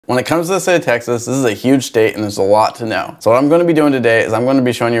When it comes to the state of Texas, this is a huge state and there's a lot to know. So what I'm going to be doing today is I'm going to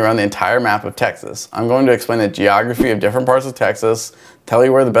be showing you around the entire map of Texas. I'm going to explain the geography of different parts of Texas, tell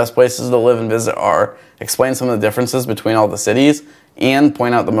you where the best places to live and visit are, explain some of the differences between all the cities, and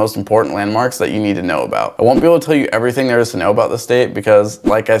point out the most important landmarks that you need to know about. I won't be able to tell you everything there is to know about the state because,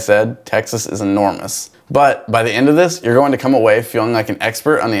 like I said, Texas is enormous. But by the end of this, you're going to come away feeling like an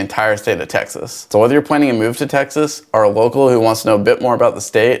expert on the entire state of Texas. So whether you're planning a move to Texas, are a local who wants to know a bit more about the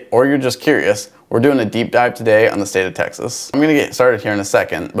state, or you're just curious, we're doing a deep dive today on the state of Texas. I'm gonna get started here in a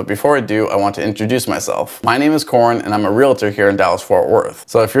second, but before I do, I want to introduce myself. My name is Corin and I'm a realtor here in Dallas-Fort Worth.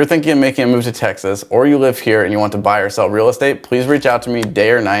 So if you're thinking of making a move to Texas, or you live here and you want to buy or sell real estate, please reach out to me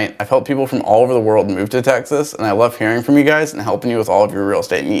day or night. I've helped people from all over the world move to Texas, and I love hearing from you guys and helping you with all of your real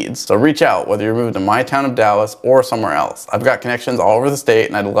estate needs. So reach out, whether you're moving to my town of Dallas or somewhere else. I've got connections all over the state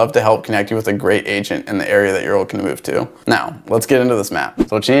and I'd love to help connect you with a great agent in the area that you're looking to move to. Now, let's get into this map.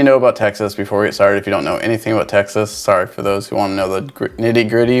 So what you need to know about Texas before we get started, if you don't know anything about Texas, sorry for those who want to know the nitty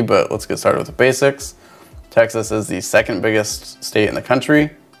gritty, but let's get started with the basics. Texas is the second biggest state in the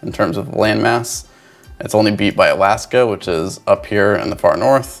country in terms of landmass. It's only beat by Alaska, which is up here in the far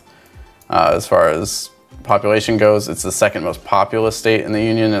north. As far as population goes, it's the second most populous state in the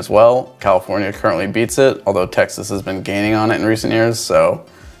union as well. California currently beats it, although Texas has been gaining on it in recent years. So,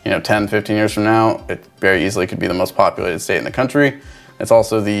 10, 15 years from now, it very easily could be the most populated state in the country. It's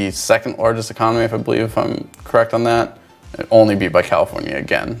also the second largest economy, if I believe, if I'm correct on that. Only beat by California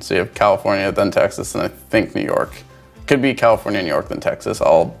again. So you have California, then Texas, and I think New York. Could be California, New York, then Texas.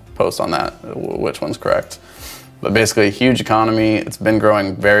 I'll post on that which one's correct. But basically, a huge economy. It's been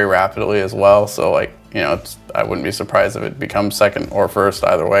growing very rapidly as well. So I wouldn't be surprised if it becomes second or first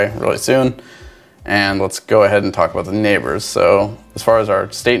either way really soon. And let's go ahead and talk about the neighbors. So as far as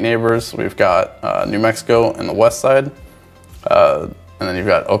our state neighbors, we've got New Mexico in the west side. And then you've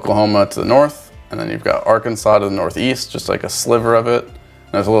got Oklahoma to the north, and then you've got Arkansas to the northeast, just like a sliver of it.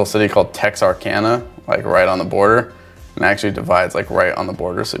 And there's a little city called Texarkana, like right on the border, and it actually divides like right on the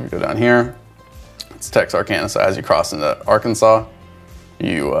border. So if you go down here, it's Texarkana. So as you cross into Arkansas,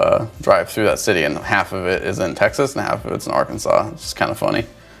 you drive through that city, and half of it is in Texas and half of it's in Arkansas. It's just kind of funny.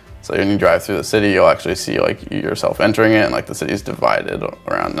 So when you drive through the city, you'll actually see like yourself entering it, and like the city's divided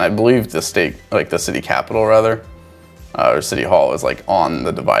around. And I believe the state, like the city capital rather, or City Hall is like on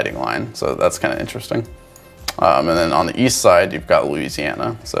the dividing line, so that's kind of interesting. And then on the east side, you've got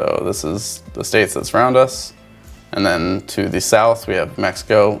Louisiana. So this is the states that surround us. And then to the south, we have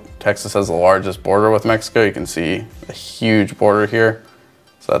Mexico. Texas has the largest border with Mexico. You can see a huge border here.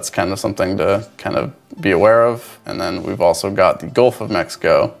 So that's kind of something to kind of be aware of. And then we've also got the Gulf of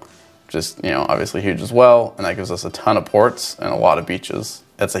Mexico, which is, obviously huge as well. And that gives us a ton of ports and a lot of beaches.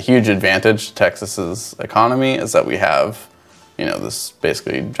 That's a huge advantage to Texas's economy, is that we have, this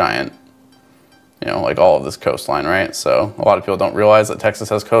basically giant, like all of this coastline, right? So a lot of people don't realize that Texas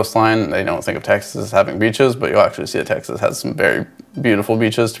has coastline. They don't think of Texas as having beaches, but you'll actually see that Texas has some very beautiful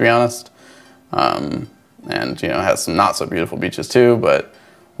beaches, to be honest. And, has some not so beautiful beaches too, but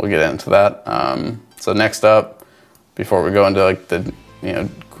we'll get into that. So next up, before we go into like the,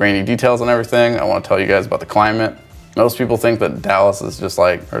 grainy details and everything, I want to tell you guys about the climate. Most people think that Dallas is just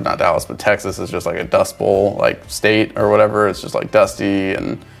like, or not Dallas, but Texas is just like a dust bowl, like state or whatever. It's just like dusty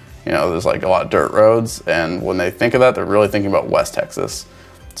and, there's like a lot of dirt roads. And when they think of that, they're really thinking about West Texas.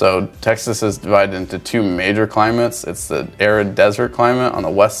 So Texas is divided into two major climates. It's the arid desert climate on the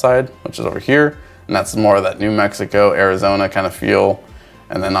west side, which is over here. And that's more of that New Mexico, Arizona kind of feel.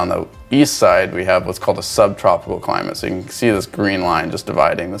 And then on the east side, we have what's called a subtropical climate. So you can see this green line just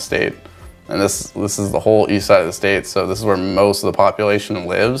dividing the state. And this is the whole east side of the state. So this is where most of the population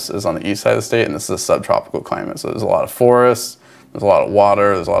lives, is on the east side of the state. And this is a subtropical climate. So there's a lot of forests, there's a lot of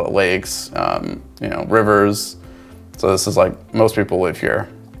water, there's a lot of lakes, rivers. So this is like, most people live here.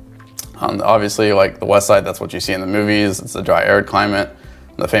 Obviously, like the west side, that's what you see in the movies. It's a dry, arid climate.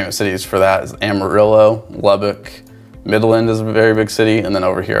 The famous cities for that is Amarillo, Lubbock, Midland is a very big city. And then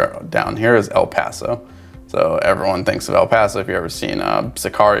over here, down here is El Paso. So everyone thinks of El Paso. If you've ever seen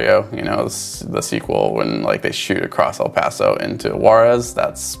Sicario, the sequel, when like they shoot across El Paso into Juarez,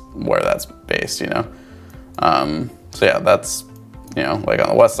 that's where that's based, So yeah, that's, like on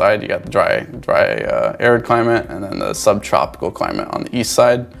the west side, you got the dry, arid climate, and then the subtropical climate on the east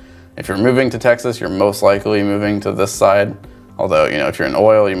side. If you're moving to Texas, you're most likely moving to this side. Although, if you're in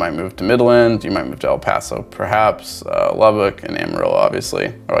oil, you might move to Midland, you might move to El Paso, perhaps, Lubbock and Amarillo,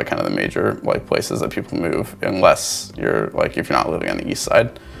 obviously, are like kind of the major like places that people move, unless you're like, if you're not living on the east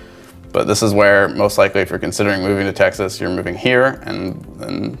side. But this is where most likely, if you're considering moving to Texas, you're moving here.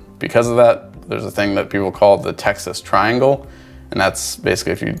 And because of that, there's a thing that people call the Texas Triangle. And that's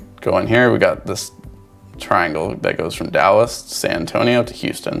basically, if you go in here, we got this triangle that goes from Dallas, San Antonio to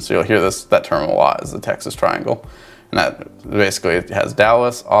Houston. So you'll hear that term a lot, is the Texas Triangle. And that basically, it has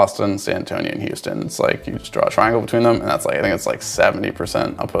Dallas, Austin, San Antonio, and Houston. It's like you just draw a triangle between them, and that's like, I think it's like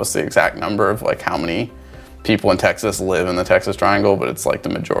 70%. I'll post the exact number of like how many people in Texas live in the Texas Triangle, but it's like the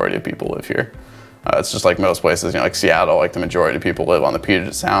majority of people live here. It's just like most places, you know, like Seattle, like the majority of people live on the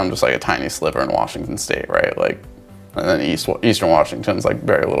Puget Sound, just like a tiny sliver in Washington State, right? Like, and then Eastern Washington's like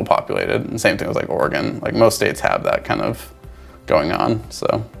very little populated. And same thing with like Oregon. Like most states have that kind of going on.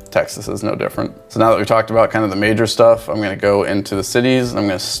 So Texas is no different. So now that we talked about kind of the major stuff, I'm gonna go into the cities, and I'm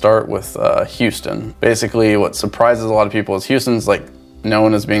gonna start with Houston. Basically, what surprises a lot of people is Houston's like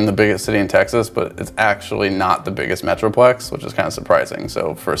known as being the biggest city in Texas, but it's actually not the biggest metroplex, which is kind of surprising.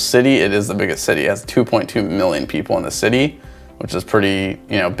 So for a city, it is the biggest city. It has 2.2 million people in the city, which is pretty,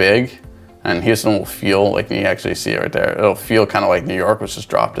 you know, big. And Houston will feel like, you actually see it right there, it'll feel kind of like New York, which just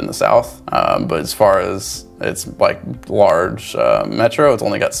dropped in the south. But as far as its like large metro, it's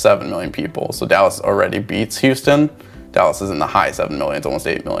only got 7 million people. So Dallas already beats Houston. Dallas is in the high 7 million, it's almost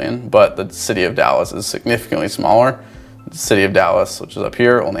 8 million. But the city of Dallas is significantly smaller. The city of Dallas, which is up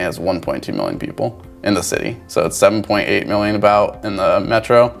here, only has 1.2 million people in the city. So it's 7.8 million about in the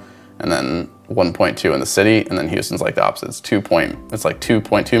metro, and then 1.2 in the city, and then Houston's like the opposite. It's like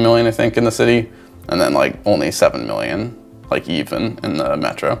 2.2 million, I think, in the city, and then like only 7 million, like even in the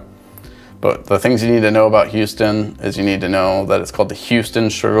metro. But the things you need to know about Houston is you need to know that it's called the Houston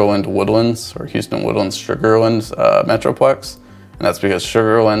Sugarland Woodlands, or Houston Woodlands Sugarland Metroplex. And that's because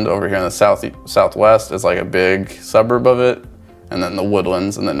Sugarland over here in the southwest is like a big suburb of it. And then the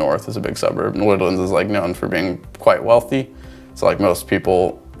Woodlands in the north is a big suburb. And Woodlands is like known for being quite wealthy. So like most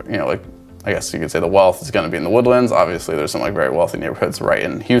people, you know, like I guess you could say the wealth is gonna be in the Woodlands. Obviously there's some like very wealthy neighborhoods right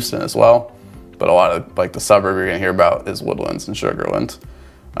in Houston as well. But a lot of like the suburb you're gonna hear about is Woodlands and Sugarland.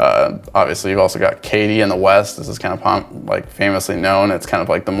 Obviously you've also got Katy in the west. This is kind of like famously known. It's kind of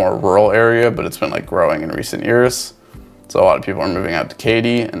like the more rural area, but it's been like growing in recent years. So a lot of people are moving out to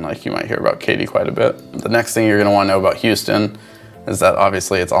Katy, and like you might hear about Katy quite a bit. The next thing you're gonna wanna know about Houston is that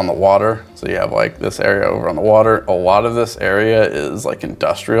obviously it's on the water. So you have like this area over on the water. A lot of this area is like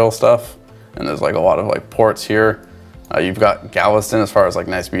industrial stuff, and there's like a lot of like ports here. You've got Galveston as far as like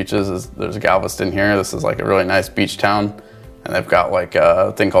nice beaches. There's Galveston here. This is like a really nice beach town. And they've got like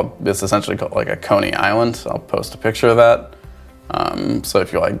a thing called, it's essentially called like a Coney Island. I'll post a picture of that. So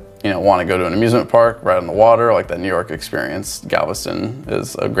if you like, you know, want to go to an amusement park right on the water, like that New York experience, Galveston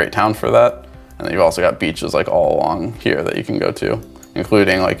is a great town for that. And then you've also got beaches like all along here that you can go to,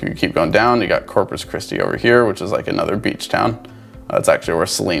 including like if you keep going down, you got Corpus Christi over here, which is like another beach town. That's actually where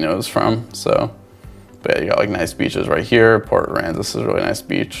Salino is from. So, but yeah, you got like nice beaches right here. Port Aransas is a really nice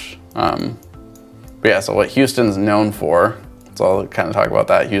beach. But yeah, so what Houston's known for, so I'll kind of talk about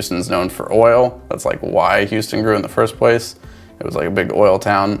that. Houston's known for oil. That's like why Houston grew in the first place. It was like a big oil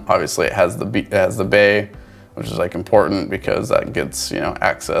town. Obviously it has the bay, which is like important because that gets, you know,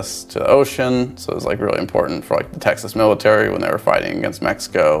 access to the ocean. So it's like really important for like the Texas military when they were fighting against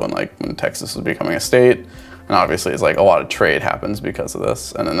Mexico, and like when Texas was becoming a state. And obviously it's like a lot of trade happens because of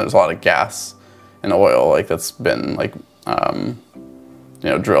this. And then there's a lot of gas and oil like that's been like, you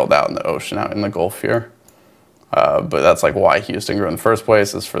know, drilled out in the ocean out in the Gulf here. But that's like why Houston grew in the first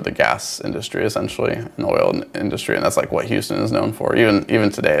place, is for the gas industry essentially, and oil industry, and that's like what Houston is known for. Even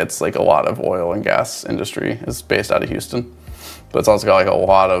today, it's like a lot of oil and gas industry is based out of Houston. But it's also got like a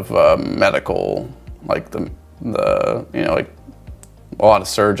lot of medical, like the you know, like a lot of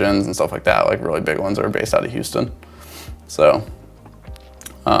surgeons and stuff like that, like really big ones are based out of Houston. So,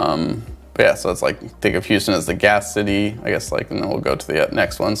 but yeah, so it's like, think of Houston as the gas city, I guess, like, and then we'll go to the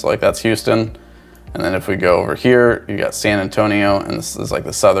next one. So like that's Houston. And then if we go over here, you got San Antonio, and this is like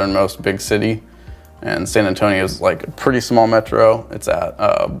the southernmost big city. And San Antonio is like a pretty small metro. It's at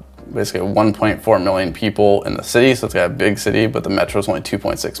basically 1.4 million people in the city, so it's got a big city, but the metro is only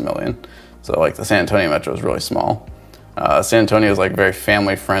 2.6 million. So like the San Antonio metro is really small. San Antonio is like a very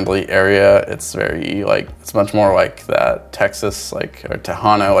family-friendly area. It's very like, it's much more like that Texas, like, or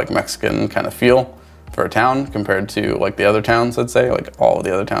Tejano, like Mexican kind of feel for a town compared to like the other towns, I'd say. Like all of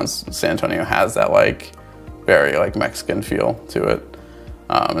the other towns, San Antonio has that like very like Mexican feel to it.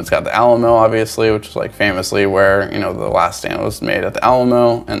 It's got the Alamo, obviously, which is like famously where, you know, the last stand was made at the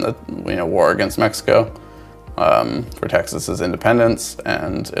Alamo and the, you know, war against Mexico for Texas's independence.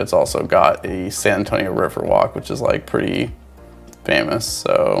 And it's also got a San Antonio River Walk, which is like pretty famous.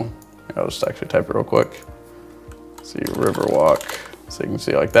 So I'll just actually type it real quick. See, River Walk, so you can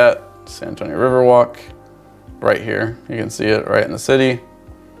see like that. San Antonio River Walk right here. You can see it right in the city.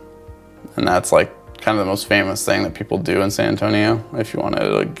 And that's like kind of the most famous thing that people do in San Antonio. If you want to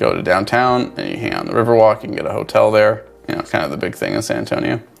like, go to downtown and you hang out on the Riverwalk, you can get a hotel there. You know, kind of the big thing in San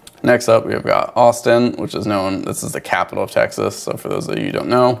Antonio. Next up, we've got Austin, which is known, this is the capital of Texas. So for those of you who don't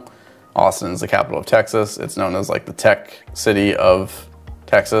know, Austin is the capital of Texas. It's known as like the tech city of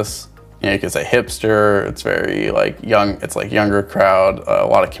Texas. You know, you could say hipster. It's very like young. It's like younger crowd. A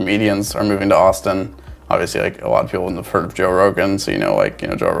lot of comedians are moving to Austin. Obviously, like a lot of people have heard of Joe Rogan, so you know, like, you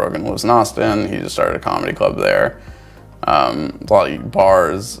know, Joe Rogan lives in Austin. He just started a comedy club there. A lot of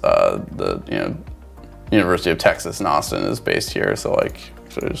bars. The University of Texas in Austin is based here. So like,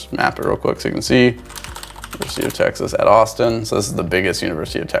 so just map it real quick so you can see. University of Texas at Austin. So this is the biggest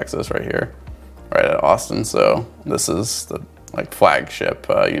University of Texas right here, right at Austin. So this is the like flagship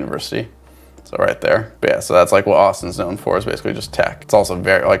university. So right there. But yeah, so that's like what Austin's known for, is basically just tech. It's also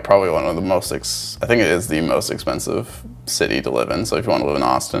very, like probably one of the most, I think it is the most expensive city to live in. So if you want to live in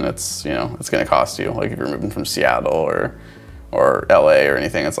Austin, it's, you know, it's going to cost you. Like if you're moving from Seattle or LA or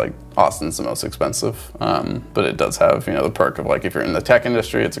anything, it's like Austin's the most expensive. But it does have, you know, the perk of like, if you're in the tech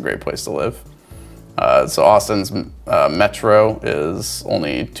industry, it's a great place to live. So Austin's metro is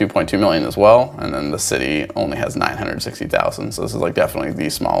only 2.2 million as well. And then the city only has 960,000. So this is like definitely the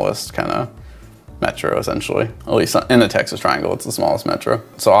smallest kind of metro, essentially. At least in the Texas Triangle, it's the smallest metro.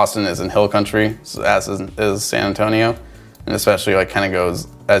 So Austin is in hill country, as is San Antonio. And especially like kind of goes,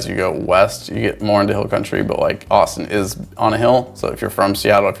 as you go west, you get more into hill country, but like Austin is on a hill. So if you're from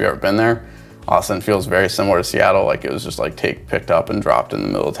Seattle, if you've ever been there, Austin feels very similar to Seattle. Like it was just like picked up and dropped in the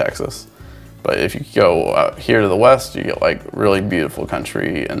middle of Texas. But if you go here to the west, you get like really beautiful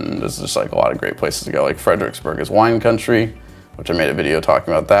country, and there's just like a lot of great places to go. Like Fredericksburg is wine country, which I made a video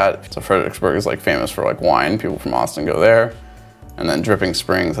talking about that. So Fredericksburg is like famous for like wine. People from Austin go there. And then Dripping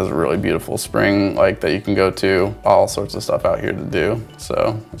Springs has a really beautiful spring like that you can go to. All sorts of stuff out here to do.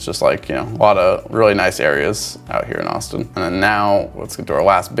 So it's just like, you know, a lot of really nice areas out here in Austin. And then now let's get to our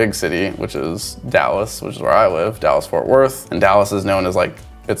last big city, which is Dallas, which is where I live, Dallas-Fort Worth. And Dallas is known as like,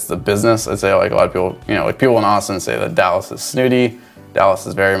 it's the business. I'd say like a lot of people, you know, like people in Austin say that Dallas is snooty. Dallas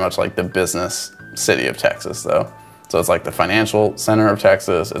is very much like the business city of Texas though. So it's like the financial center of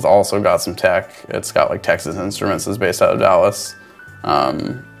Texas. It's also got some tech. It's got like Texas Instruments is based out of Dallas.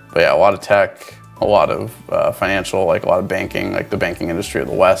 But yeah, a lot of tech, a lot of financial, like a lot of banking, like the banking industry of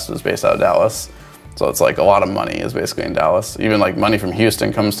the West is based out of Dallas. So it's like a lot of money is basically in Dallas. Even like money from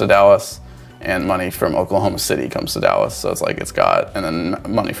Houston comes to Dallas, and money from Oklahoma City comes to Dallas. So it's like it's got, and then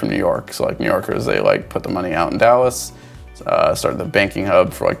money from New York. So like New Yorkers, they like put the money out in Dallas. Started the banking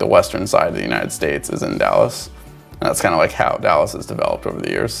hub for like the western side of the United States is in Dallas. And that's kind of like how Dallas has developed over the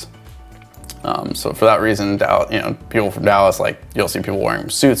years. So for that reason, you know, people from Dallas, like you'll see people wearing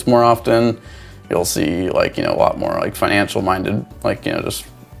suits more often. You'll see like, you know, a lot more like financial minded, like, you know, just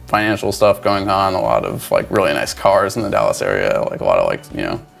financial stuff going on. A lot of like really nice cars in the Dallas area, like a lot of like, you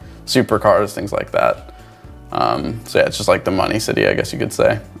know, supercars, things like that. So yeah, it's just like the money city, I guess you could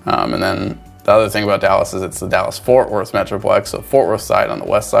say. And then the other thing about Dallas is it's the Dallas-Fort Worth Metroplex. So Fort Worth side on the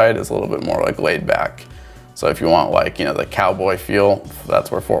west side is a little bit more like laid back. So if you want like, you know, the cowboy feel, that's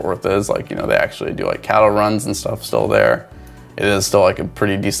where Fort Worth is. Like, you know, they actually do like cattle runs and stuff still there. It is still like a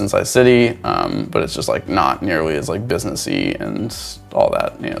pretty decent sized city, but it's just like not nearly as like businessy and all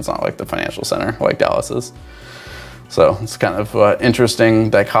that. You know, it's not like the financial center like Dallas is. So it's kind of an interesting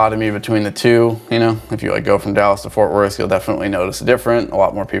dichotomy between the two. You know, if you like go from Dallas to Fort Worth, you'll definitely notice a difference. A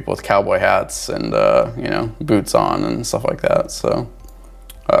lot more people with cowboy hats and, you know, boots on and stuff like that. So,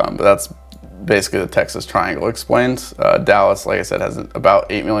 but that's basically the Texas Triangle explained. Dallas, like I said, has about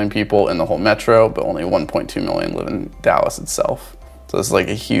 8 million people in the whole metro, but only 1.2 million live in Dallas itself. So this is like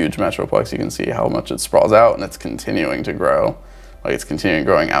a huge metroplex. You can see how much it sprawls out, and it's continuing to grow. Like it's continuing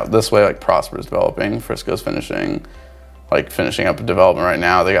growing out this way, like Prosper's developing, Frisco's finishing up a development right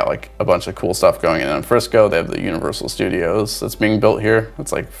now. They got like a bunch of cool stuff going in Frisco. They have the Universal Studios that's being built here.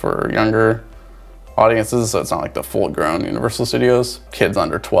 It's like for younger audiences, so it's not like the full-grown Universal Studios. Kids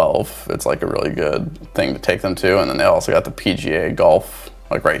under 12, it's like a really good thing to take them to. And then they also got the PGA Golf,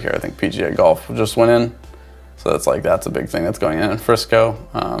 like right here. I think PGA Golf just went in. So that's a big thing that's going in Frisco.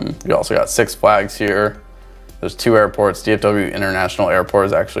 You also got Six Flags here. There's 2 airports. DFW International Airport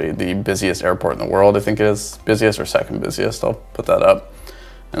is actually the busiest airport in the world, I think it is. Busiest or second busiest, I'll put that up.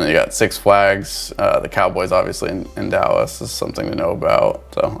 And then you got Six Flags. The Cowboys, obviously, in Dallas. This is something to know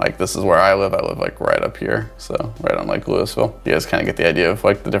about. So, like, this is where I live. I live, like, right up here. So, right on Lake Louisville. You guys kind of get the idea of,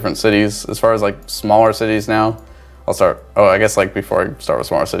 like, the different cities. As far as, like, smaller cities now, I'll start. Oh, I guess, like, before I start with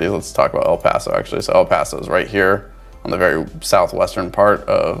smaller cities, let's talk about El Paso, actually. So, El Paso is right here on the very southwestern part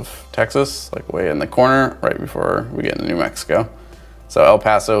of Texas, like, way in the corner, right before we get into New Mexico. So El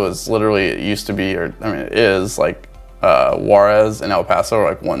Paso is literally, it used to be, or I mean it is like Juarez and El Paso are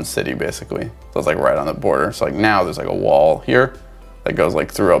like one city basically. So it's like right on the border. So like now there's like a wall here that goes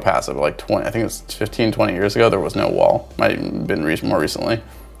like through El Paso, but like I think it was 15, 20 years ago, there was no wall. Might even been more recently.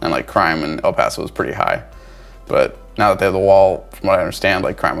 And like crime in El Paso was pretty high. But now that they have the wall, from what I understand,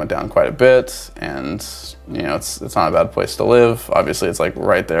 like crime went down quite a bit, and you know, it's not a bad place to live. Obviously it's like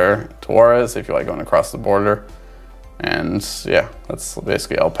right there to Juarez if you're like going across the border. And yeah, that's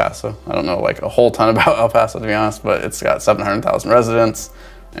basically El Paso. I don't know like a whole ton about El Paso to be honest, but it's got 700,000 residents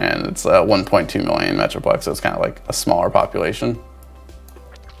and it's a 1.2 million metroplex, so it's kind of like a smaller population.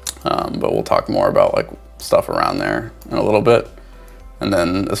 But we'll talk more about like stuff around there in a little bit. And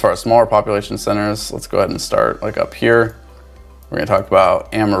then as far as smaller population centers, let's go ahead and start like up here. We're gonna talk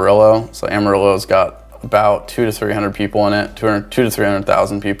about Amarillo. So Amarillo's got about 200 to 300 people in it, 200 to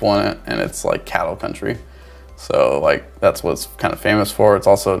 300,000 people in it, and it's like cattle country. So like that's what's kind of famous for. It's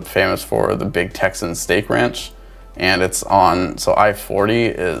also famous for the big Texan steak ranch, and it's on, so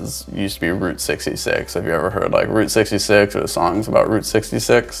I-40 used to be Route 66. Have you ever heard like Route 66 or the songs about Route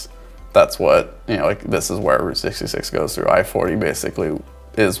 66? That's what, you know, like this is where Route 66 goes through. I-40 basically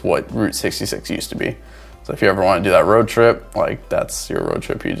is what Route 66 used to be. So if you ever want to do that road trip, like that's your road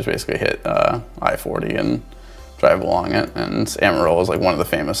trip. You just basically hit I-40 and drive along it. And Amarillo is like one of the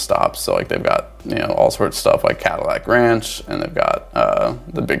famous stops. So like they've got, you know, all sorts of stuff like Cadillac Ranch, and they've got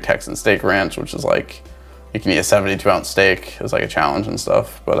the big Texan steak ranch, which is like, you can eat a 72-ounce steak as like a challenge and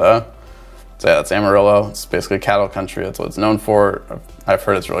stuff. But so yeah, that's Amarillo. It's basically cattle country. That's what it's known for. I've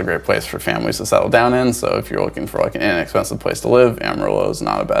heard it's a really great place for families to settle down in. So if you're looking for like an inexpensive place to live, Amarillo is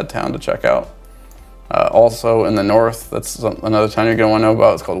not a bad town to check out. Also in the north, that's another town you're gonna wanna know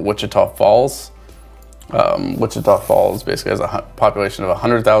about. It's called Wichita Falls. Wichita Falls basically has a population of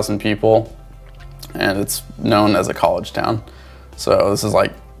 100,000 people, and it's known as a college town. So this is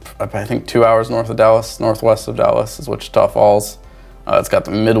like, I think 2 hours north of Dallas, northwest of Dallas is Wichita Falls. It's got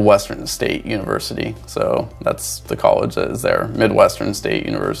the Midwestern State University. So that's the college that is there, Midwestern State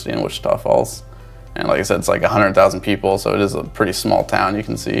University in Wichita Falls. And like I said, it's like 100,000 people, so it is a pretty small town, you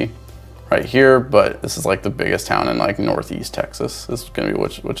can see right here, but this is like the biggest town in like Northeast Texas. This is gonna be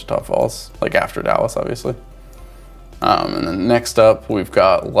Wichita Falls, like after Dallas, obviously. And then next up, we've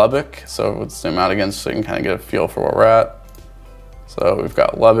got Lubbock. So let's zoom out again so you can kind of get a feel for where we're at. So we've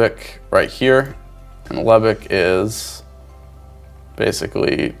got Lubbock right here, and Lubbock is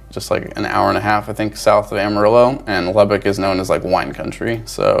basically just like an hour and a half, I think, south of Amarillo, and Lubbock is known as like wine country.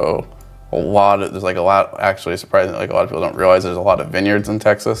 So there's like a lot, actually surprisingly, like a lot of people don't realize there's a lot of vineyards in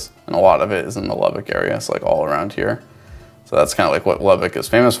Texas, and a lot of it is in the Lubbock area, so like all around here. So that's kind of like what Lubbock is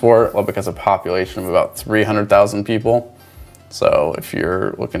famous for. Lubbock has a population of about 300,000 people. So if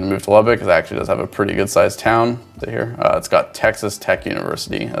you're looking to move to Lubbock, it actually does have a pretty good sized town here. It's got Texas Tech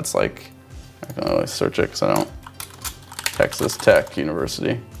University. That's like, I can only search it because I don't, Texas Tech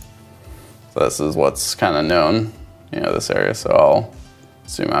University. So this is what's kind of known, you know, this area. So I'll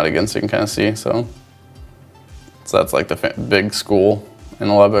zoom out again so you can kind of see. So that's like the big school in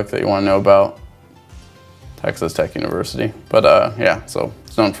Lubbock that you want to know about, Texas Tech University. But yeah, so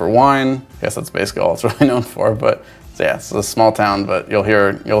it's known for wine. I guess that's basically all it's really known for. But so yeah, it's a small town, but you'll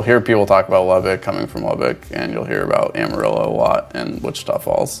hear people talk about Lubbock coming from Lubbock, and you'll hear about Amarillo a lot and Wichita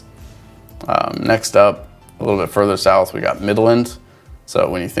Falls. Next up, a little bit further south, we got Midland. So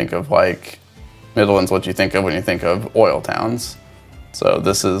when you think of like Midland's what you think of when you think of oil towns. So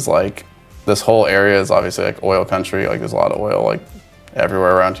this is like, this whole area is obviously like oil country. Like there's a lot of oil like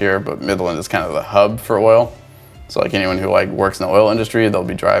everywhere around here, but Midland is kind of the hub for oil. So like anyone who like works in the oil industry, they'll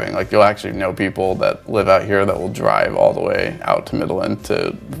be driving. Like you'll actually know people that live out here that will drive all the way out to Midland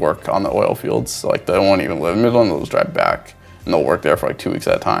to work on the oil fields. So like they won't even live in Midland, they'll just drive back, and they'll work there for like 2 weeks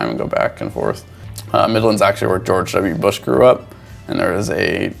at a time and go back and forth. Midland's actually where George W. Bush grew up, and there is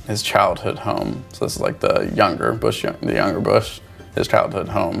his childhood home. So this is like the younger Bush. His childhood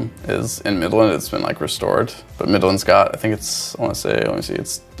home is in Midland. It's been like restored, but Midland's got, I think it's, I want to say, let me see,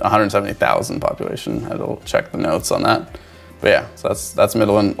 it's 170,000 population. I had to check the notes on that. But yeah, so that's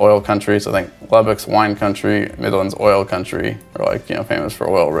Midland, oil country. So I think Lubbock's wine country, Midland's oil country, or like, you know, famous for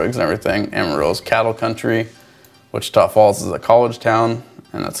oil rigs and everything. Amarillo's cattle country. Wichita Falls is a college town,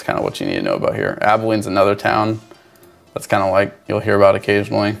 and that's kind of what you need to know about here. Abilene's another town that's kind of like you'll hear about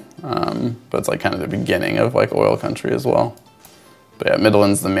occasionally, but it's like kind of the beginning of like oil country as well. But yeah,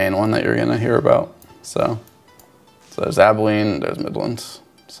 Midland's the main one that you're gonna hear about. So there's Abilene, there's Midland,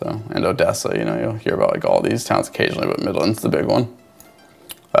 so, and Odessa. You know, you'll hear about like all these towns occasionally, but Midland's the big one.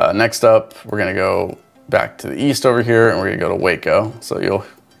 Next up, we're gonna go back to the east over here, and we're gonna go to Waco. So you'll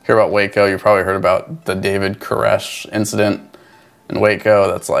hear about Waco. You probably heard about the David Koresh incident. In Waco,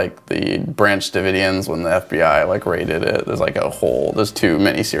 that's like the Branch Davidians when the FBI like raided it. There's 2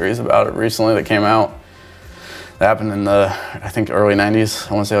 mini-series about it recently that came out. That happened in the, I think, early 90s.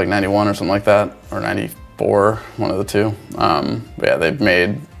 I want to say like 91 or something like that, or 94, one of the 2. But yeah, they've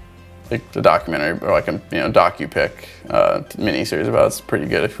made like the documentary, or like a docu-pic mini-series about it. It's pretty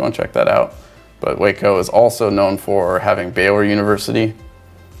good if you want to check that out. But Waco is also known for having Baylor University.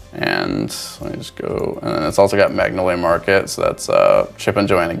 And let me just go, and then it's also got Magnolia Market, so that's Chip and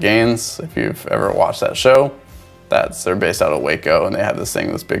Joanna Gaines. If you've ever watched that show, they're based out of Waco, and they have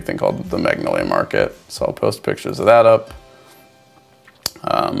this big thing called the Magnolia Market. So I'll post pictures of that up.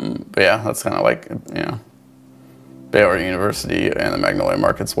 But yeah, that's kind of like, Baylor University and the Magnolia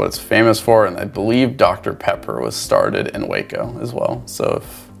Market's what it's famous for, and I believe Dr. Pepper was started in Waco as well. So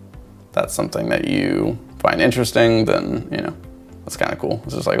if that's something that you find interesting, then, that's kind of cool.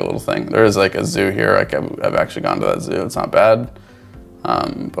 It's just like a little thing. There is like a zoo here. Like I've actually gone to that zoo. It's not bad.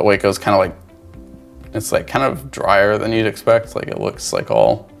 But Waco's kind of like, it's like kind of drier than you'd expect. Like it looks like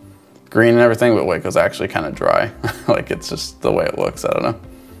all green and everything, but Waco's actually kind of dry. Like it's just the way it looks. I don't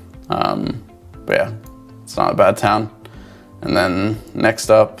know. But yeah, it's not a bad town. And then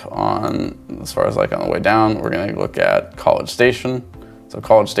next up as far as like on the way down, we're gonna look at College Station. So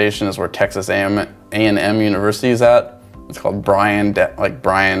College Station is where Texas A&M University is at. It's called Bryan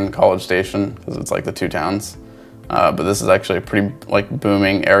College Station because it's like the 2 towns. But this is actually a pretty like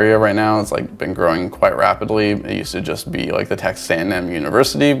booming area right now. It's like been growing quite rapidly. It used to just be like the Texas A&M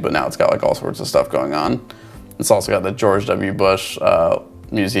University, but now it's got like all sorts of stuff going on. It's also got the George W. Bush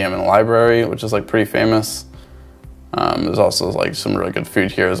Museum and Library, which is like pretty famous. There's also like some really good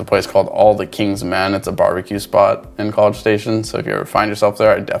food here. There's a place called All the King's Men. It's a barbecue spot in College Station. So if you ever find yourself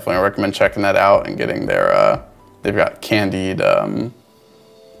there, I definitely recommend checking that out and getting their, they've got candied,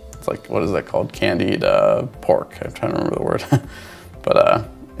 it's like, what is that called? Candied pork. I'm trying to remember the word. But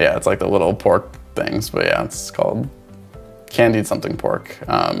yeah, it's like the little pork things. But yeah, it's called candied something pork.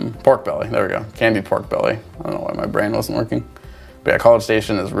 Pork belly, there we go. Candied pork belly. I don't know why my brain wasn't working. But yeah, College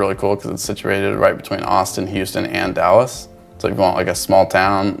Station is really cool because it's situated right between Austin, Houston, and Dallas. So if you want like a small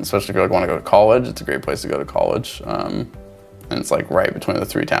town, especially if you like want to go to college, it's a great place to go to college. And it's like right between the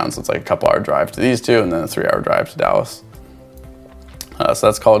 3 towns. So it's like a couple-hour drive to these 2 and then a 3-hour drive to Dallas. So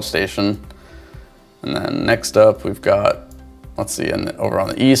that's College Station. And then next up we've got, let's see, over on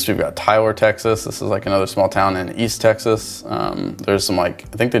the east we've got Tyler, Texas. This is like another small town in East Texas. There's some like,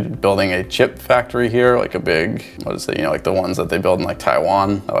 I think they're building a chip factory here, like a big, what is it, like the ones that they build in like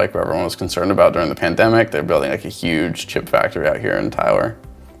Taiwan, like everyone was concerned about during the pandemic. They're building like a huge chip factory out here in Tyler.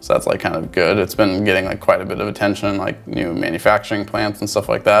 So that's like kind of good. It's been getting like quite a bit of attention, like new manufacturing plants and stuff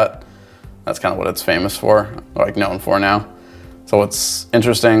like that. That's kind of what it's famous for, like known for now. So what's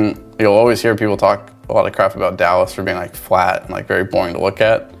interesting, you'll always hear people talk a lot of crap about Dallas for being like flat and like very boring to look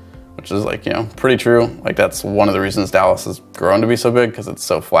at, which is like, pretty true. Like that's one of the reasons Dallas has grown to be so big, because it's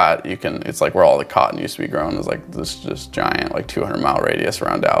so flat. It's like where all the cotton used to be grown is like this just giant like 200-mile radius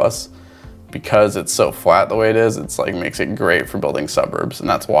around Dallas. Because it's so flat the way it is, it's like makes it great for building suburbs, and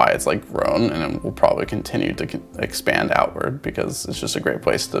that's why it's like grown, and it will probably continue to expand outward because it's just a great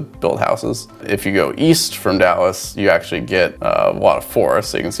place to build houses. If you go east from Dallas, you actually get a lot of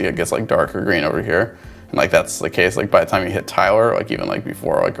forest, so you can see it gets like darker green over here, and like that's the case like by the time you hit Tyler, like even like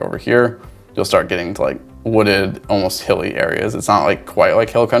before like over here, you'll start getting to like wooded, almost hilly areas. It's not like quite like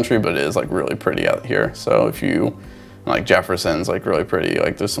hill country, but it is like really pretty out here. So if you like Jefferson's like really pretty,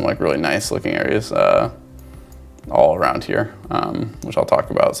 like there's some like really nice looking areas all around here, which I'll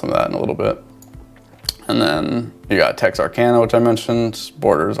talk about some of that in a little bit. And then you got Texarkana, which I mentioned,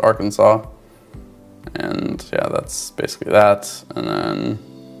 borders Arkansas, and yeah, that's basically that. And then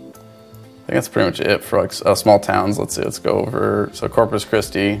I think that's pretty much it for like small towns. Let's go over, so Corpus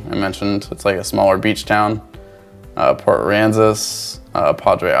Christi, I mentioned, it's like a smaller beach town. Port Aransas,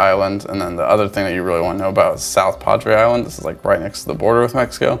 Padre Island, and then the other thing that you really want to know about is South Padre Island. This is like right next to the border with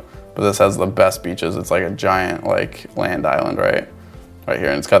Mexico, but this has the best beaches. It's like a giant like land island right here,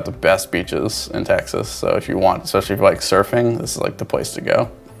 and it's got the best beaches in Texas. So if you want, especially if you like surfing, this is like the place to go.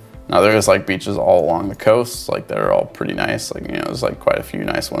 Now there's like beaches all along the coast, like they're all pretty nice, like there's like quite a few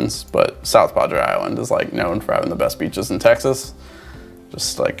nice ones, but South Padre Island is like known for having the best beaches in Texas.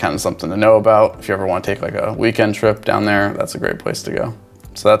 Just like kind of something to know about. If you ever want to take like a weekend trip down there, that's a great place to go.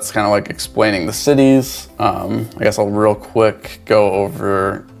 So that's kind of like explaining the cities. I guess I'll real quick go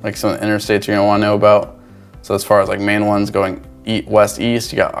over like some of the interstates you're gonna want to know about. So as far as like main ones going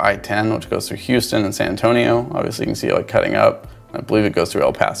west-east, you got I-10, which goes through Houston and San Antonio. Obviously you can see it like cutting up. I believe it goes through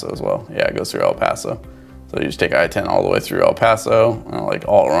El Paso as well. Yeah, it goes through El Paso. So you just take I-10 all the way through El Paso, like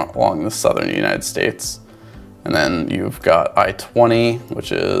all along the southern United States. And then you've got I-20,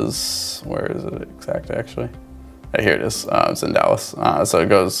 which is, where is it exactly actually? Yeah, here it is, it's in Dallas. So it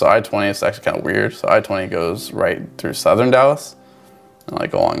goes, so I-20, it's actually kind of weird. So I-20 goes right through southern Dallas and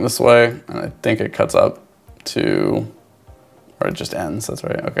like along this way. And I think it cuts up to, or it just ends, that's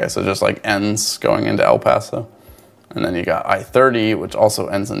right. Okay, so just like ends going into El Paso. And then you got I-30, which also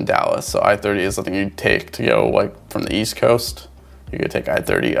ends in Dallas. So I-30 is something you take to go like from the East Coast. You could take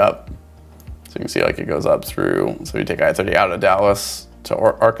I-30 up. So you can see like it goes up through, so you take I-30 out of Dallas to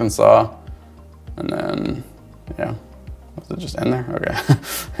Arkansas, and then, yeah, does it just end there? Okay.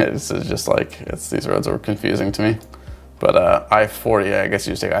 It's just like, these roads are confusing to me. But I-40, I guess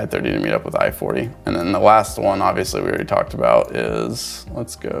you just take I-30 to meet up with I-40. And then the last one, obviously we already talked about is,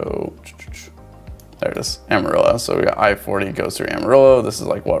 let's go, there it is, Amarillo. So we got I-40 goes through Amarillo. This is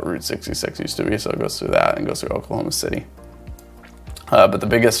like what Route 66 used to be. So it goes through that and goes through Oklahoma City. But the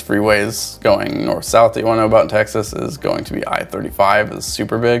biggest freeways going north-south that you want to know about in Texas is going to be I-35 is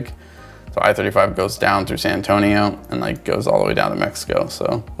super big. So I-35 goes down through San Antonio and like goes all the way down to Mexico.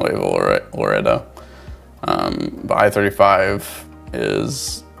 So Nuevo Laredo. But I-35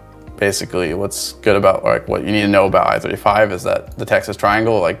 is basically what's good about, like what you need to know about I-35 is that the Texas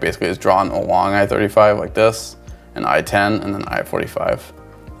Triangle like basically is drawn along I-35 like this, and I-10 and then I-45.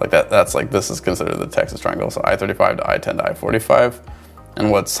 Like that's like, this is considered the Texas Triangle. So I-35 to I-10 to I-45. And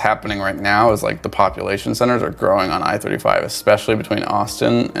what's happening right now is like the population centers are growing on I-35, especially between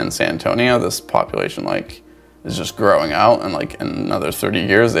Austin and San Antonio. This population like is just growing out, and like in another 30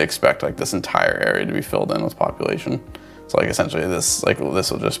 years, they expect like this entire area to be filled in with population. So like essentially this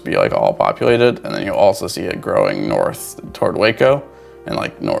will just be like all populated, and then you'll also see it growing north toward Waco and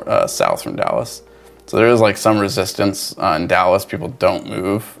like south from Dallas. So there is like some resistance in Dallas. People don't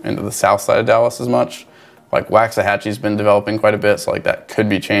move into the south side of Dallas as much. Like Waxahachie's been developing quite a bit, so like that could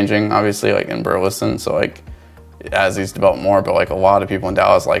be changing, obviously, like in Burleson. So like as these develop more, but like a lot of people in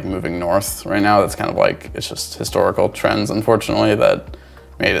Dallas like moving north right now. That's kind of like, it's just historical trends, unfortunately, that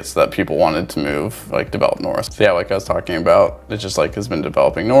made it so that people wanted to move, like develop north. So yeah, like I was talking about, it just like has been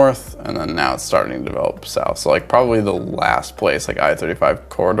developing north, and then now it's starting to develop south. So like probably the last place like I-35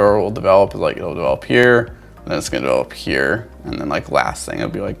 corridor will develop is like it'll develop here, and then it's gonna develop here, and then like last thing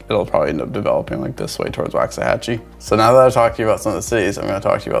it'll probably end up developing like this way towards Waxahachie. So now that I've talked to you about some of the cities, I'm gonna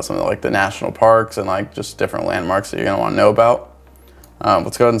talk to you about some of like the national parks and like just different landmarks that you're gonna wanna know about.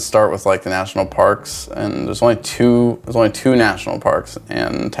 Let's go ahead and start with like the national parks, and there's only two national parks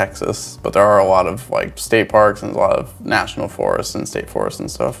in Texas, but there are a lot of like state parks and a lot of national forests and state forests and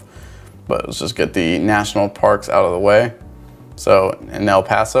stuff. But let's just get the national parks out of the way. So in El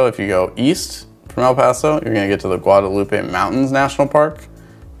Paso, if you go east from El Paso, you're gonna get to the Guadalupe Mountains National Park,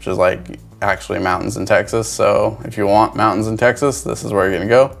 which is like actually mountains in Texas. So if you want mountains in Texas, this is where you're gonna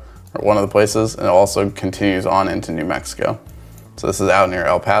go, or one of the places, and it also continues on into New Mexico. So this is out near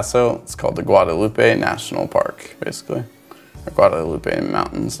El Paso. It's called the Guadalupe National Park, basically. Or Guadalupe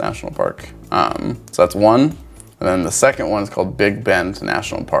Mountains National Park. So that's one. And then the second one is called Big Bend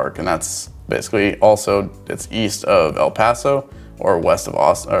National Park, and that's basically also, it's east of El Paso or west of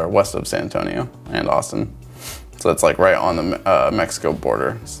Austin, or west of San Antonio and Austin. So it's like right on the Mexico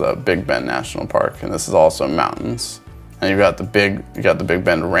border. It's the Big Bend National Park, and this is also mountains. And you got the Big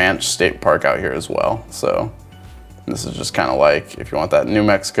Bend Ranch State Park out here as well. So this is just kind of like, if you want that New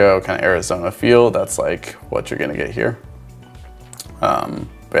Mexico kind of Arizona feel, that's like what you're gonna get here. But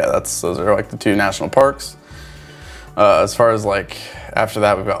yeah, those are like the two national parks. As far as like, after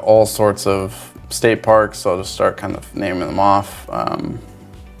that, we've got all sorts of state parks, so I'll just start kind of naming them off.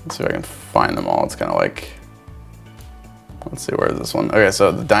 Let's see if I can find them all. It's kind of like, let's see, where is this one? Okay,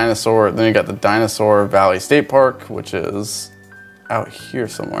 so then you got the Dinosaur Valley State Park, which is out here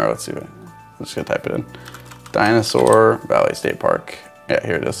somewhere. Let's see, I'm just gonna type it in. Dinosaur Valley State Park. Yeah,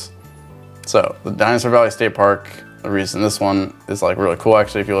 here it is. So the Dinosaur Valley State Park, the reason this one is like really cool,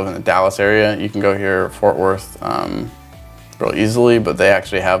 actually, if you live in the Dallas area, you can go here, Fort Worth, real easily, but they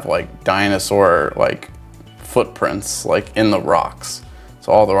actually have like dinosaur like footprints like in the rocks.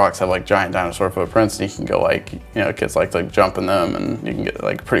 So all the rocks have like giant dinosaur footprints, and you can go like, kids like to jump in them, and you can get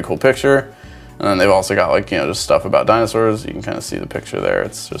like a pretty cool picture. And then they've also got like, just stuff about dinosaurs. You can kind of see the picture there.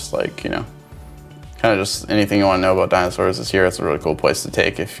 It's just like, kind of just anything you want to know about dinosaurs is here. It's a really cool place to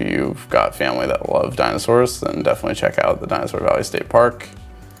take if you've got family that love dinosaurs. Then definitely check out the Dinosaur Valley State Park.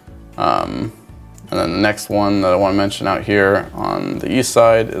 And then the next one that I want to mention out here on the east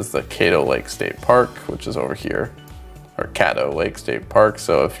side is the Cato Lake State Park, which is over here, or Caddo Lake State Park.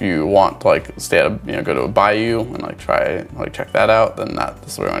 So if you want to like stay at go to a bayou and like check that out, then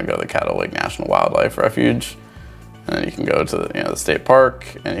this is where you want to go, the Caddo Lake National Wildlife Refuge. And then you can go to the, the state park,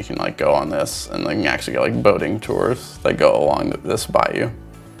 and you can like go on this, and then you can actually get like boating tours that go along this bayou.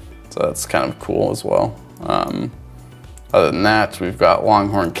 So that's kind of cool as well. Other than that, we've got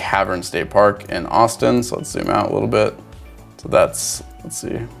Longhorn Cavern State Park in Austin. So let's zoom out a little bit. So that's, let's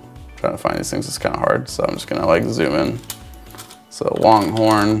see, trying to find these things is kind of hard. So I'm just gonna like zoom in. So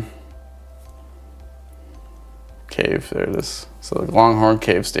Longhorn Cave, there it is. So Longhorn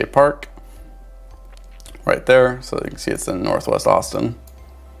Cave State Park, right there. So you can see it's in Northwest Austin.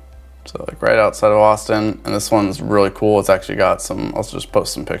 So like right outside of Austin. And this one's really cool. It's actually got some, I'll just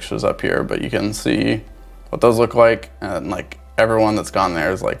post some pictures up here, but you can see what those look like. And like everyone that's gone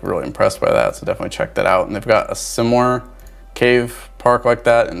there is like really impressed by that. So definitely check that out. And they've got a similar cave park like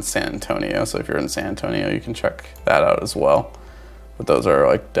that in San Antonio. So if you're in San Antonio, you can check that out as well. But those are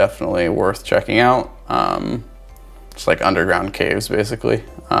like definitely worth checking out. Just like underground caves basically.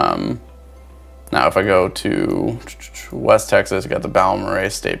 Now if I go to West Texas, you got the Balmorhea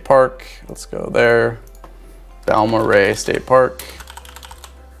State Park. Let's go there. Balmorhea State Park.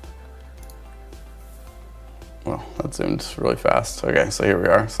 Well, that zoomed really fast. Okay, so here we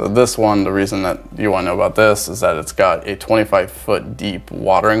are. So this one, the reason that you want to know about this is that it's got a 25-foot deep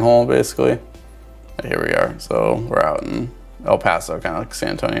watering hole, basically. And here we are. So we're out in El Paso, kind of like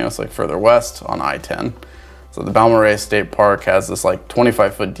San Antonio. It's like further west on I-10. So the Balmorhea State Park has this like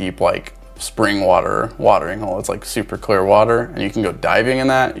 25-foot deep like spring water watering hole. It's like super clear water, and you can go diving in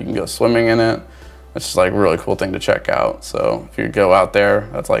that. You can go swimming in it. It's just like a really cool thing to check out. So if you go out there,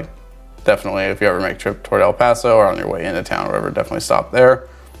 that's like definitely, if you ever make a trip toward El Paso or on your way into town or whatever, definitely stop there.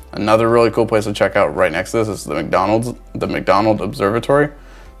 Another really cool place to check out right next to this is the McDonald Observatory.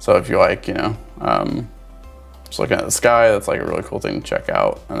 So if you like, just looking at the sky, that's like a really cool thing to check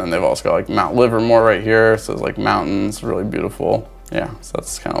out. And then they've also got like Mount Livermore right here. So it's like mountains, really beautiful. Yeah, so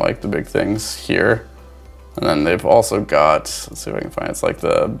that's kind of like the big things here. And then they've also got, let's see if I can find it. It's like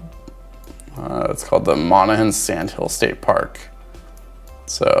the, it's called the Monaghan Sandhill State Park.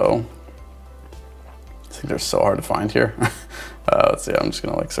 So I think they're so hard to find here. Let's see, I'm just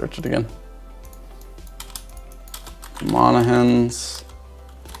gonna like search it again. Monaghan's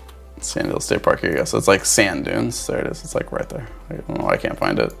Sandhill State Park, here you go. So it's like sand dunes, there it is. It's like right there. I don't know why I can't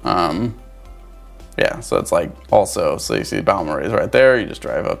find it. Yeah, so it's like also, so you see Balmorhea is right there. You just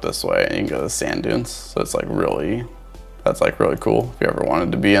drive up this way and you can go to the sand dunes. So it's like really, that's like really cool. If you ever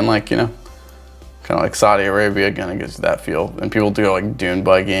wanted to be in like, kind of like Saudi Arabia, kind of gives you that feel. And people do like dune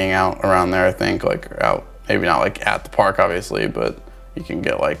buggying out around there, I think, like out, maybe not like at the park obviously, but you can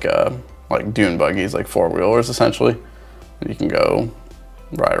get like dune buggies, like four-wheelers essentially. And you can go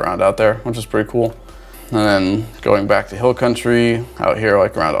ride around out there, which is pretty cool. And then going back to hill country, out here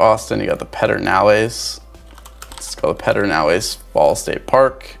like around Austin, you got the Pedernales. It's called the Pedernales Falls State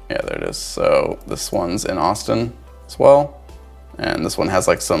Park. Yeah, there it is. So this one's in Austin as well. And this one has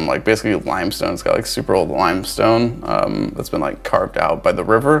like some like basically limestone. It's got like super old limestone that's been like carved out by the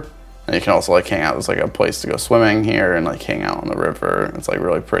river. And you can also like hang out. There's like a place to go swimming here and like hang out on the river. It's like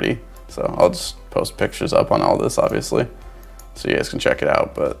really pretty. So I'll just post pictures up on all this obviously, so you guys can check it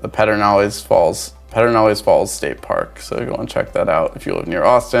out. But the Pedernales Falls State Park. So go and check that out if you live near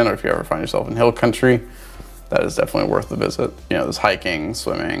Austin, or if you ever find yourself in hill country. That is definitely worth the visit. There's hiking,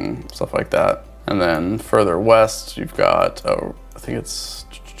 swimming, stuff like that. And then further west, you've got, I think it's,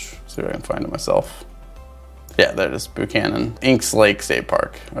 see if I can find it myself. Yeah, there it is, Buchanan. Inks Lake State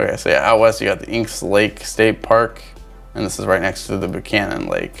Park. Okay, so yeah, out west you got the Inks Lake State Park, and this is right next to the Buchanan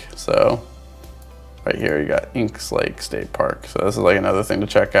Lake. So right here you got Inks Lake State Park. So this is like another thing to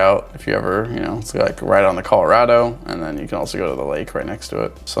check out if you ever, it's like right on the Colorado, and then you can also go to the lake right next to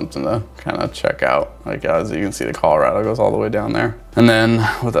it. Something to kind of check out. Like as you can see, the Colorado goes all the way down there. And then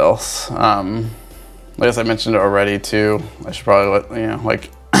what else? I guess I mentioned it already too. I should probably let, like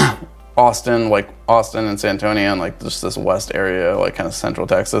Austin and San Antonio and like just this west area, like kind of central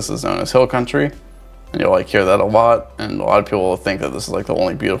Texas, is known as hill country. And you'll like hear that a lot, and a lot of people will think that this is like the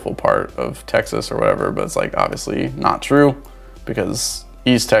only beautiful part of Texas or whatever, but it's like obviously not true, because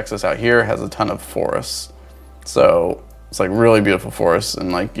East Texas out here has a ton of forests. So it's like really beautiful forests,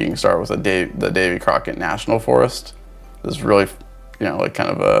 and like you can start with the Davy Crockett National Forest. This is really, like kind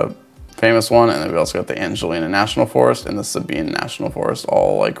of a famous one, and then we also got the Angelina National Forest and the Sabine National Forest,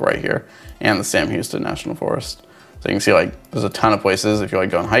 all like right here, and the Sam Houston National Forest. So you can see like there's a ton of places if you're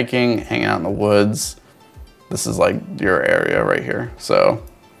like going hiking, hanging out in the woods. This is like your area right here. So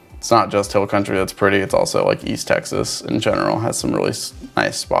it's not just hill country that's pretty, it's also like East Texas in general has some really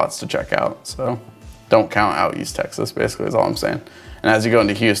nice spots to check out. So don't count out East Texas, basically is all I'm saying. And as you go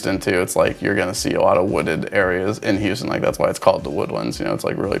into Houston too, it's like you're gonna see a lot of wooded areas in Houston. Like that's why it's called the Woodlands. It's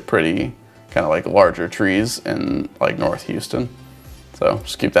like really pretty kind of like larger trees in like North Houston. So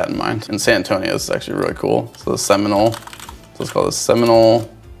just keep that in mind. In San Antonio, this is actually really cool. So the Seminole, so let's call this Seminole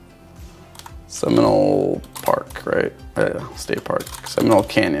Park, right? State Park, Seminole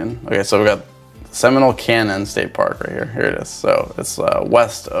Canyon. Okay, so we got Seminole Canyon State Park right here. Here it is. So it's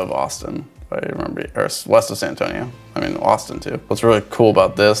west of Austin, if I remember, or west of San Antonio. I mean, Austin too. What's really cool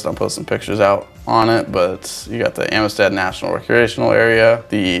about this, I'll post some pictures out on it, but you got the Amistad National Recreational Area,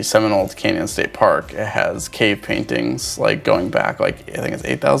 the Seminole Canyon State Park. It has cave paintings like going back, like I think it's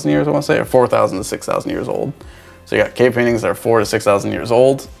 8,000 years, I want to say, or 4,000 to 6,000 years old. So you got cave paintings that are 4,000 to 6,000 years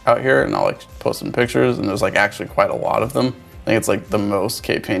old out here, and I'll like post some pictures, and there's like actually quite a lot of them. I think it's like the most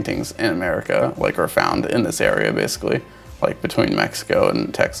cave paintings in America, like are found in this area basically, like between Mexico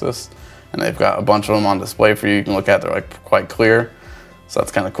and Texas. And they've got a bunch of them on display for you. You can look at, they're like quite clear. So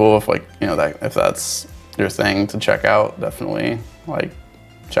that's kind of cool if like, you know, that if that's your thing to check out, definitely like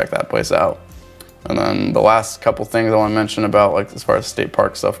check that place out. And then the last couple things I want to mention about like as far as state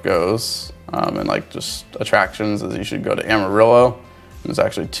park stuff goes, and like just attractions, is you should go to Amarillo. There's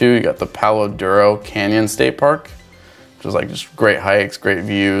actually two. You got the Palo Duro Canyon State Park, which is like just great hikes, great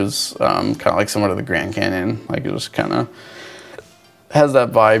views, kind of like similar to the Grand Canyon. Like it just kind of has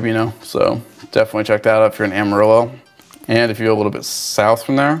that vibe, you know. So definitely check that out if you're in Amarillo. And if you go a little bit south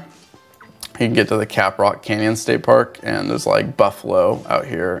from there, you can get to the Caprock Canyon State Park, and there's like buffalo out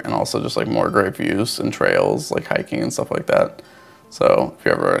here, and also just like more great views and trails, like hiking and stuff like that. So if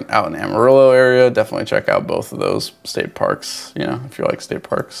you're ever out in the Amarillo area, definitely check out both of those state parks, you know, if you like state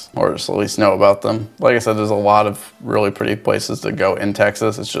parks, or just at least know about them. Like I said, there's a lot of really pretty places to go in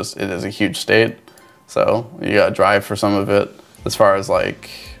Texas. It's just, it is a huge state. So you gotta drive for some of it. As far as like,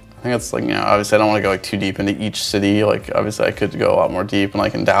 I think it's like, you know, obviously I don't want to go like too deep into each city. Like obviously I could go a lot more deep, and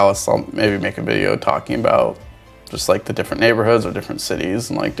like in Dallas, I'll maybe make a video talking about just like the different neighborhoods or different cities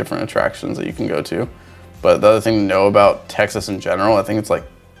and like different attractions that you can go to. But the other thing to know about Texas in general, I think it's like,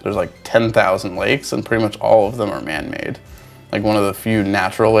 there's like 10,000 lakes, and pretty much all of them are man-made. Like one of the few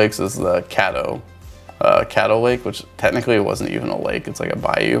natural lakes is the Caddo Lake, which technically it wasn't even a lake. It's like a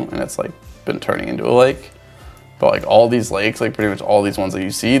bayou, and it's like been turning into a lake. But like all these lakes, like pretty much all these ones that you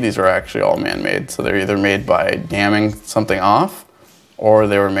see, these are actually all man-made. So they're either made by damming something off, or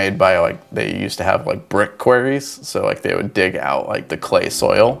they were made by like, they used to have like brick quarries. So like they would dig out like the clay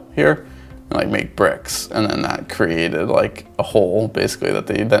soil here and like make bricks. And then that created like a hole basically that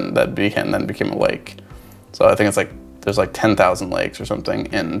they then became a lake. So I think it's like, there's like 10,000 lakes or something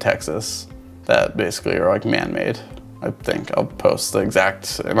in Texas that basically are like man-made. I think I'll post the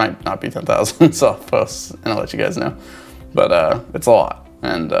exact, it might not be 10,000, so I'll post and I'll let you guys know. But it's a lot.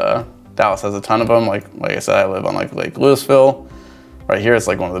 And Dallas has a ton of them. Like I said, I live on like Lake Lewisville. Right here, it's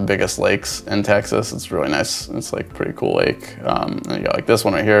like one of the biggest lakes in Texas. It's really nice. It's like a pretty cool lake. And you got like this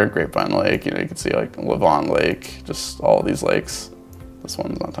one right here, Grapevine Lake. You know, you can see like Levon Lake, just all these lakes. This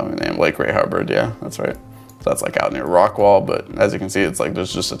one's not telling me the name, Lake Ray Hubbard, yeah, that's right. So that's like out near Rockwall, but as you can see, it's like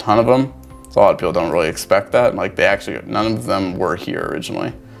there's just a ton of them. So a lot of people don't really expect that. Like they actually, none of them were here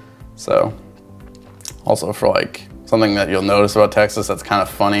originally. So also for like something that you'll notice about Texas that's kind of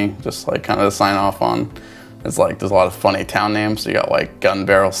funny, just like kind of to sign off on, is like there's a lot of funny town names. So you got like Gun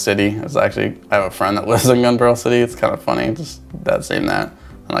Barrel City. It's actually, I have a friend that lives in Gun Barrel City. It's kind of funny, just that saying that.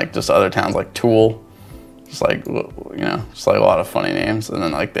 And like just other towns like Tool, just like, you know, just like a lot of funny names. And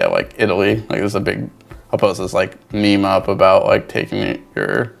then like they have like Italy, like there's a big, I'll post this like meme up about like taking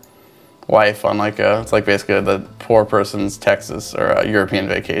your wife on like a, it's like basically the poor person's Texas, or a European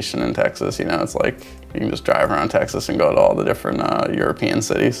vacation in Texas. You know, it's like you can just drive around Texas and go to all the different European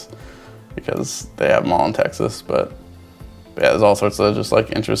cities because they have them all in Texas. But yeah, there's all sorts of just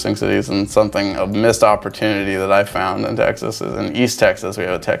like interesting cities. And something, a missed opportunity that I found in Texas is in East Texas, we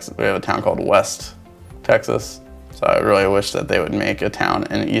have a town called West Texas. So I really wish that they would make a town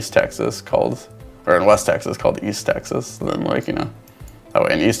in East Texas called, or in West Texas called East Texas. So then like, you know, that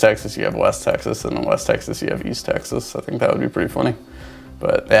way in East Texas you have West Texas, and in West Texas you have East Texas. I think that would be pretty funny.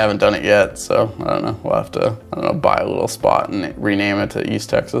 But they haven't done it yet, so I don't know. We'll have to, I don't know, buy a little spot and rename it to East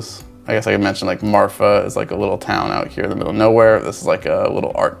Texas. I guess I could mention like Marfa is like a little town out here in the middle of nowhere. This is like a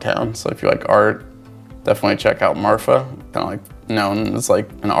little art town. So if you like art, definitely check out Marfa. Kind of like known as like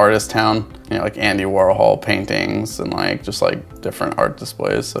an artist town. You know, like Andy Warhol paintings and like just like different art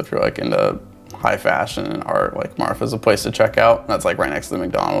displays. So if you're like into high fashion and art, like Marfa's a place to check out. That's like right next to the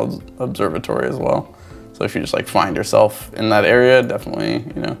McDonald's Observatory as well. So if you just like find yourself in that area, definitely,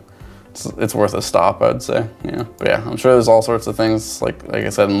 you know, it's worth a stop, I'd say, you know. But yeah, I'm sure there's all sorts of things, like I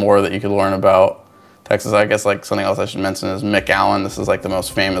said, more that you could learn about Texas. I guess like something else I should mention is McAllen. This is like the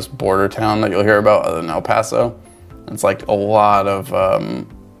most famous border town that you'll hear about other than El Paso. It's like a lot of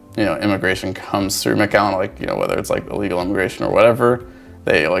you know, immigration comes through McAllen, like, you know, whether it's like illegal immigration or whatever,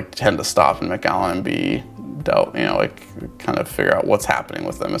 they like tend to stop in McAllen and be dealt, you know, like kind of figure out what's happening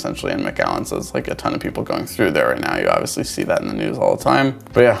with them essentially in McAllen. So there's like a ton of people going through there right now. You obviously see that in the news all the time.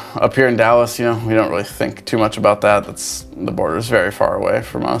 But yeah, up here in Dallas, you know, we don't really think too much about that. The border is very far away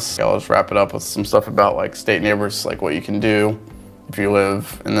from us. I'll just wrap it up with some stuff about like state neighbors, like what you can do. If you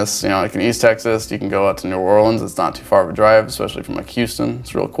live in this, you know, like in East Texas, you can go out to New Orleans. It's not too far of a drive, especially from like Houston.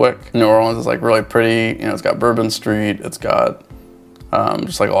 It's real quick. New Orleans is like really pretty. You know, it's got Bourbon Street. It's got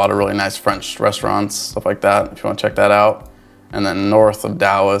just like a lot of really nice French restaurants, stuff like that, if you want to check that out. And then north of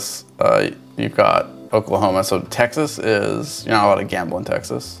Dallas, you've got Oklahoma. So Texas is, you're not allowed to gamble in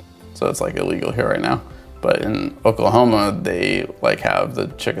Texas. So it's like illegal here right now. But in Oklahoma, they like have the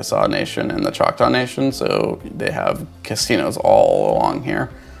Chickasaw Nation and the Choctaw Nation. So they have casinos all along here.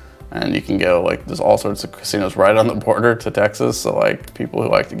 And you can go, like, there's all sorts of casinos right on the border to Texas. So like people who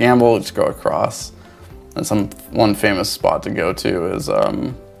like to gamble just go across. And one famous spot to go to is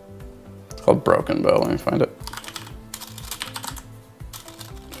it's called Broken Bow. Let me find it.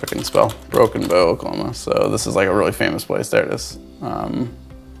 If I can spell Broken Bow, Oklahoma. So this is like a really famous place. There it is.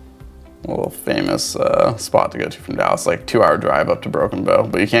 A little famous spot to go to from Dallas, like 2-hour drive up to Broken Bow.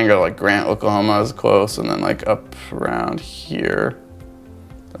 But you can go to like Grant, Oklahoma is close, and then like up around here.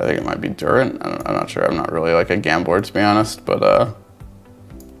 I think it might be Durant. I'm not sure. I'm not really like a gambler, to be honest, but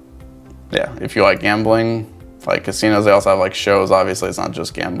yeah, if you like gambling, like casinos, they also have like shows. Obviously, it's not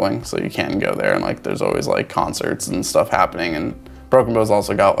just gambling, so you can go there and like there's always like concerts and stuff happening. And Broken Bow's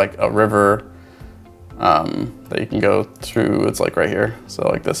also got like a river that you can go through. It's like right here. So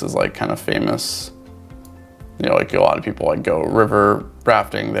like this is like kind of famous. You know, like a lot of people like go river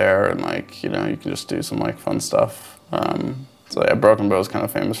rafting there, and like, you know, you can just do some like fun stuff. So yeah, Broken Bow is kind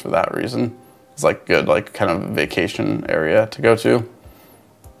of famous for that reason. It's like good like kind of vacation area to go to.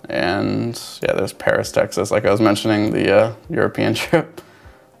 And yeah, there's Paris, Texas, like I was mentioning, the European trip.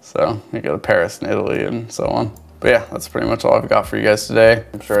 So you go to Paris and Italy and so on. But yeah, that's pretty much all I've got for you guys today.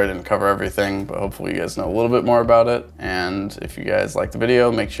 I'm sure I didn't cover everything, but hopefully you guys know a little bit more about it. And if you guys like the video,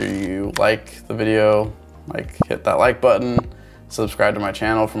 make sure you like the video, like hit that like button, subscribe to my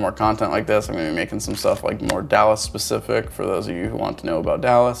channel for more content like this. I'm gonna be making some stuff like more Dallas specific for those of you who want to know about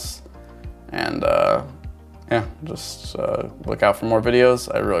Dallas. And yeah, just look out for more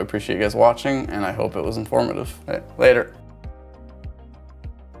videos. I really appreciate you guys watching, and I hope it was informative. All right, later.